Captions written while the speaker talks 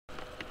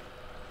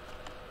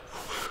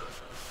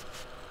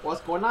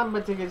What's going on,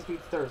 my ticket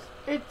speedsters?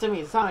 It's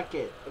me, Sonic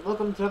Kid.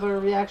 Welcome to another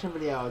reaction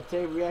video.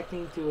 Today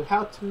reacting to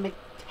how to make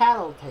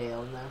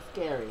Tattletail not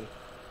scary.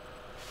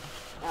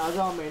 Now, as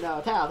all may know,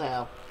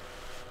 Tattletail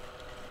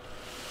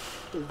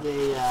is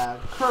a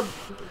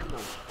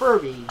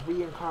Furby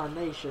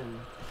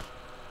reincarnation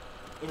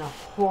in a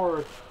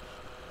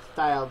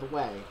horror-styled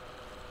way.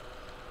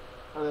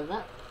 Other than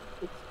that,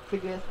 it's a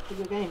pretty good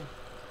game.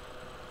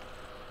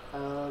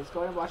 Let's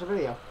go ahead and watch a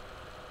video.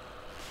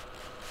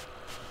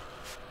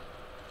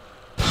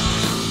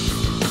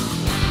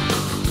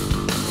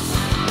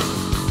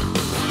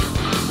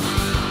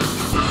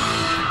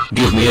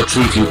 Give me a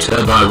treat, you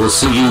turd. I will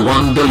sue you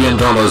 $1 billion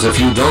if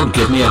you don't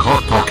give me a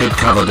hot pocket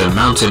covered in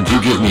Mountain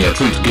Dew. Give me a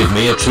treat, give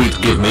me a treat,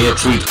 give me a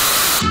treat.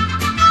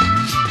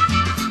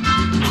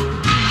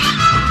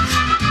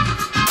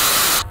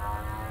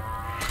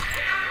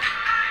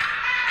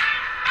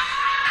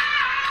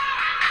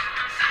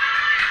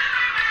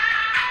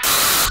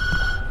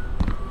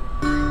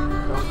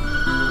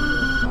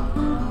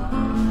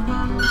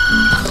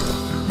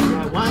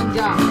 One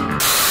job.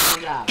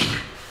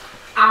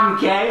 I'm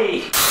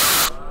gay.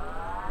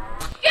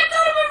 Get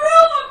out of my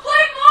room! I'm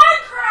playing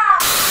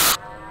Minecraft!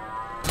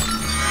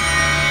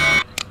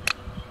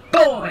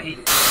 Boy!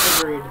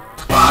 Agreed.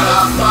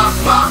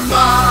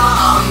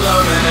 I'm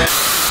loving it.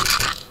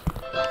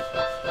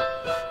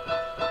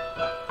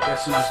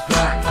 Guess who's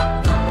back?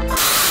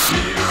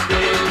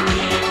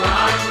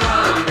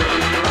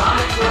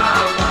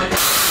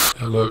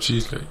 I love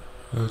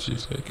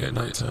cheesecake. At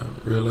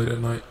nighttime, real late at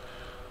night.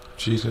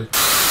 Cheesecake.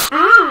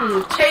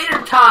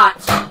 Tater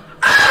tots!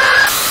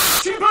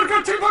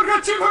 Cheeseburger!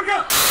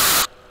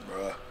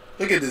 Bruh,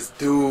 look at this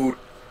dude.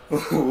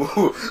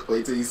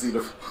 Wait till you see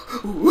the.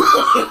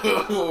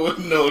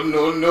 No.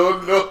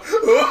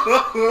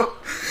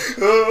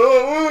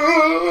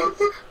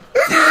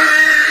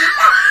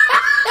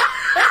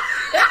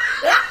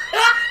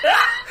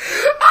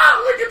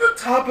 Look at the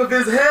top of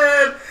his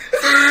head.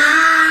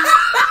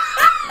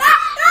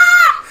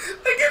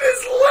 Look at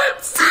his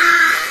lips.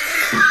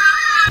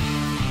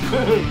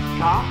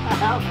 Calm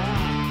down.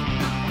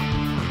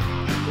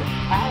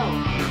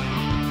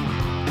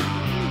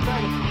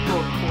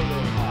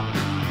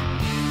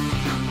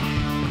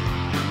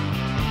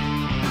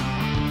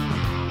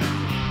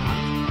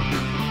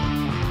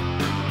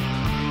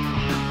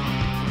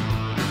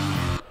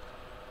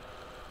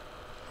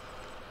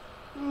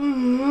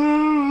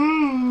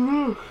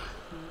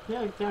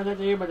 Yeah, time to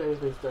hear about those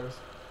speedsters.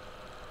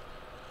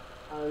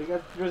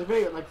 There's a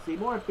video I'd like to see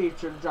more. Be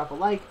sure to drop a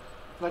like.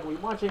 If you like what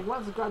you're watching,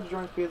 want to subscribe to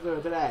join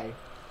Speedster today.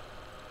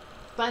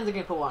 Thanks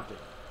again for watching.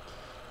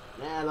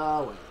 And as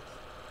always,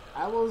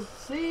 I will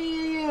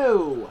see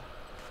you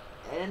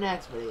in the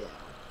next video.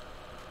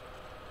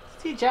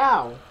 See,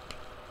 ciao.